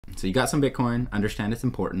So you got some Bitcoin, understand its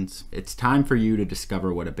importance. It's time for you to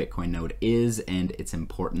discover what a Bitcoin node is and its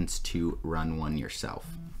importance to run one yourself.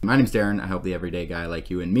 My name's Darren. I help the everyday guy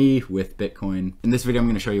like you and me with Bitcoin. In this video, I'm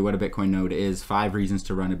going to show you what a Bitcoin node is, 5 reasons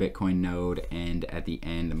to run a Bitcoin node, and at the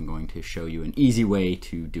end, I'm going to show you an easy way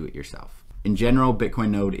to do it yourself. In general, Bitcoin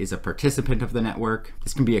node is a participant of the network.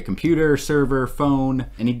 This can be a computer, server, phone,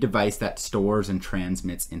 any device that stores and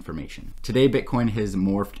transmits information. Today, Bitcoin has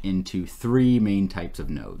morphed into 3 main types of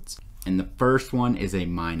nodes. And the first one is a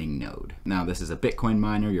mining node. Now, this is a Bitcoin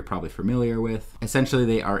miner you're probably familiar with. Essentially,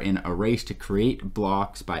 they are in a race to create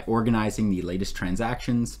blocks by organizing the latest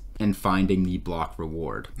transactions and finding the block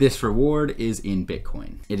reward. This reward is in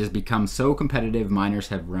Bitcoin. It has become so competitive, miners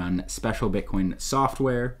have run special Bitcoin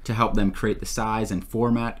software to help them create the size and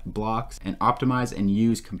format blocks and optimize and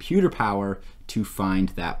use computer power to find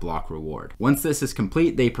that block reward. Once this is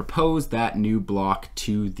complete, they propose that new block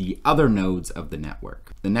to the other nodes of the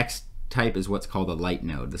network. The next type is what's called a light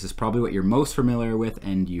node. This is probably what you're most familiar with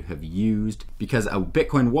and you have used because a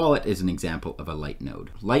Bitcoin wallet is an example of a light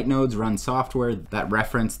node. Light nodes run software that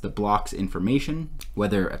reference the block's information,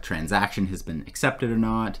 whether a transaction has been accepted or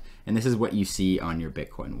not, and this is what you see on your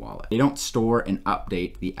Bitcoin wallet. They don't store and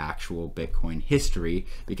update the actual Bitcoin history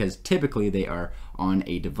because typically they are on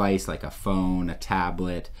a device like a phone, a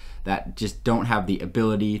tablet, that just don't have the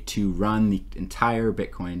ability to run the entire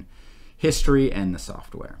Bitcoin history and the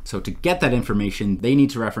software. So to get that information, they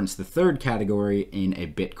need to reference the third category in a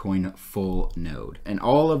Bitcoin full node. And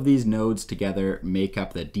all of these nodes together make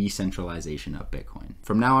up the decentralization of Bitcoin.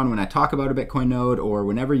 From now on, when I talk about a Bitcoin node, or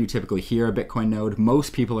whenever you typically hear a Bitcoin node,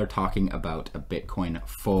 most people are talking about a Bitcoin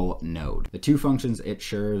full node. The 2 functions it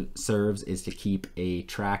serves is to keep a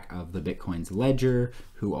track of the Bitcoin's ledger,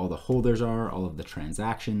 who all the holders are, all of the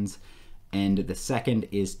transactions, and the second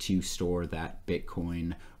is to store that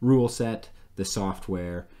Bitcoin rule set, the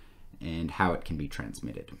software, and how it can be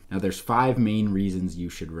transmitted. Now there's 5 main reasons you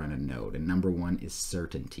should run a node, and number 1 is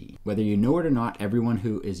certainty. Whether you know it or not, everyone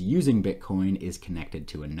who is using Bitcoin is connected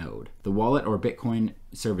to a node. The wallet or Bitcoin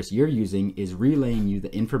service you're using is relaying you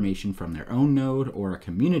the information from their own node or a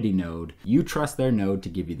community node. You trust their node to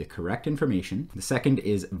give you the correct information. The second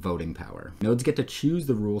is voting power. Nodes get to choose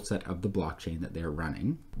the rule set of the blockchain that they're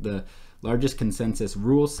running. The largest consensus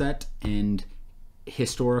rule set and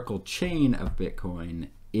historical chain of Bitcoin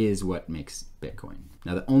is what makes Bitcoin.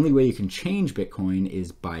 Now, the only way you can change Bitcoin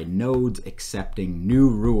is by nodes accepting new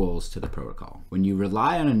rules to the protocol. When you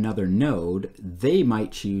rely on another node, they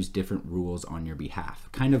might choose different rules on your behalf,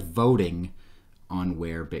 kind of voting on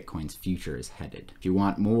where Bitcoin's future is headed. If you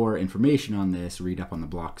want more information on this, read up on the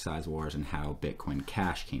block size wars and how Bitcoin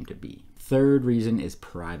Cash came to be. Third reason is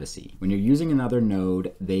privacy. When you're using another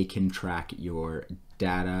node, they can track your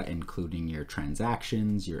data, including your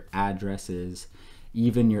transactions, your addresses,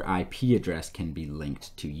 even your IP address can be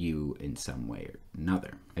linked to you in some way or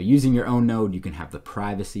another. Now, using your own node, you can have the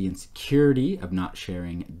privacy and security of not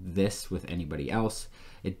sharing this with anybody else.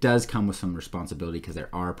 It does come with some responsibility because there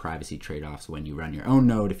are privacy trade-offs when you run your own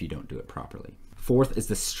node if you don't do it properly. Fourth is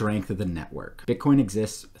the strength of the network. Bitcoin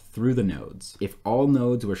exists through the nodes. If all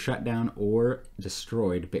nodes were shut down or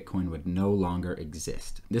destroyed, Bitcoin would no longer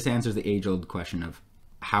exist. This answers the age-old question of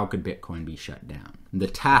how could Bitcoin be shut down? The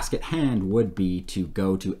task at hand would be to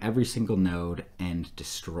go to every single node and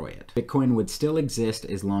destroy it. Bitcoin would still exist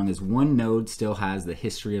as long as one node still has the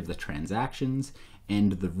history of the transactions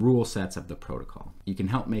and the rule sets of the protocol. You can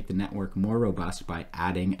help make the network more robust by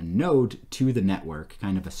adding a node to the network,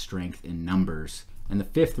 kind of a strength in numbers. And the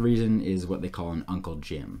 5th reason is what they call an Uncle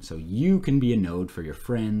Jim. So you can be a node for your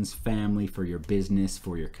friends, family, for your business,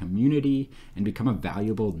 for your community, and become a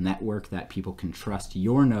valuable network that people can trust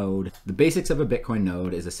your node. The basics of a Bitcoin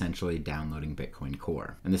node is essentially downloading Bitcoin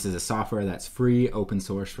Core. And this is a software that's free, open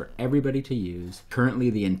source for everybody to use.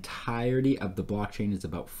 Currently, the entirety of the blockchain is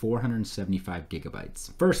about 475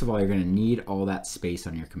 gigabytes. First of all, you're going to need all that space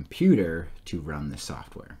on your computer to run the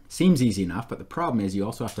software. Seems easy enough, but the problem is you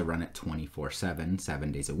also have to run it 24/7.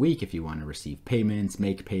 7 days a week if you want to receive payments,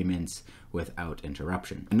 make payments without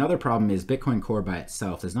interruption. Another problem is Bitcoin Core by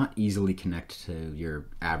itself does not easily connect to your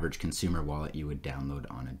average consumer wallet you would download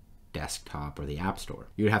on a desktop or the App Store.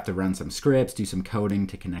 You would have to run some scripts, do some coding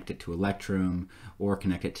to connect it to Electrum or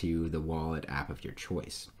connect it to the wallet app of your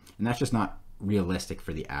choice. And that's just not realistic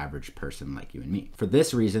for the average person like you and me. For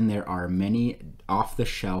this reason, there are many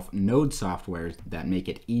off-the-shelf node softwares that make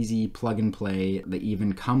it easy, plug and play. They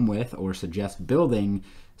even come with or suggest building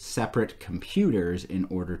separate computers in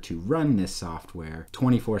order to run this software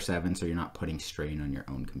 24/7 so you're not putting strain on your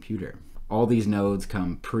own computer. All these nodes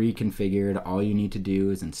come pre-configured. All you need to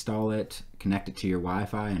do is install it, connect it to your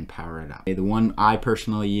Wi-Fi, and power it up. The one I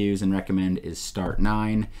personally use and recommend is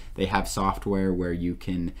Start9. They have software where you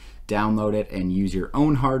can download it and use your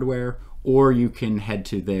own hardware, or you can head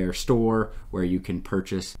to their store where you can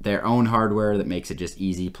purchase their own hardware that makes it just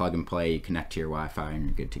easy, plug and play. You connect to your Wi-Fi and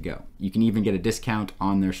you're good to go. You can even get a discount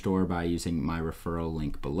on their store by using my referral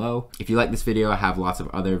link below. If you like this video, I have lots of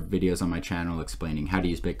other videos on my channel explaining how to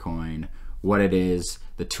use Bitcoin, what it is,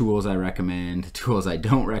 the tools I recommend, the tools I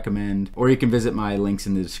don't recommend, or you can visit my links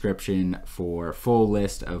in the description for a full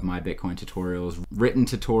list of my Bitcoin tutorials, written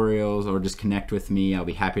tutorials, or just connect with me. I'll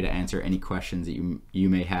be happy to answer any questions that you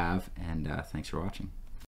may have, and thanks for watching.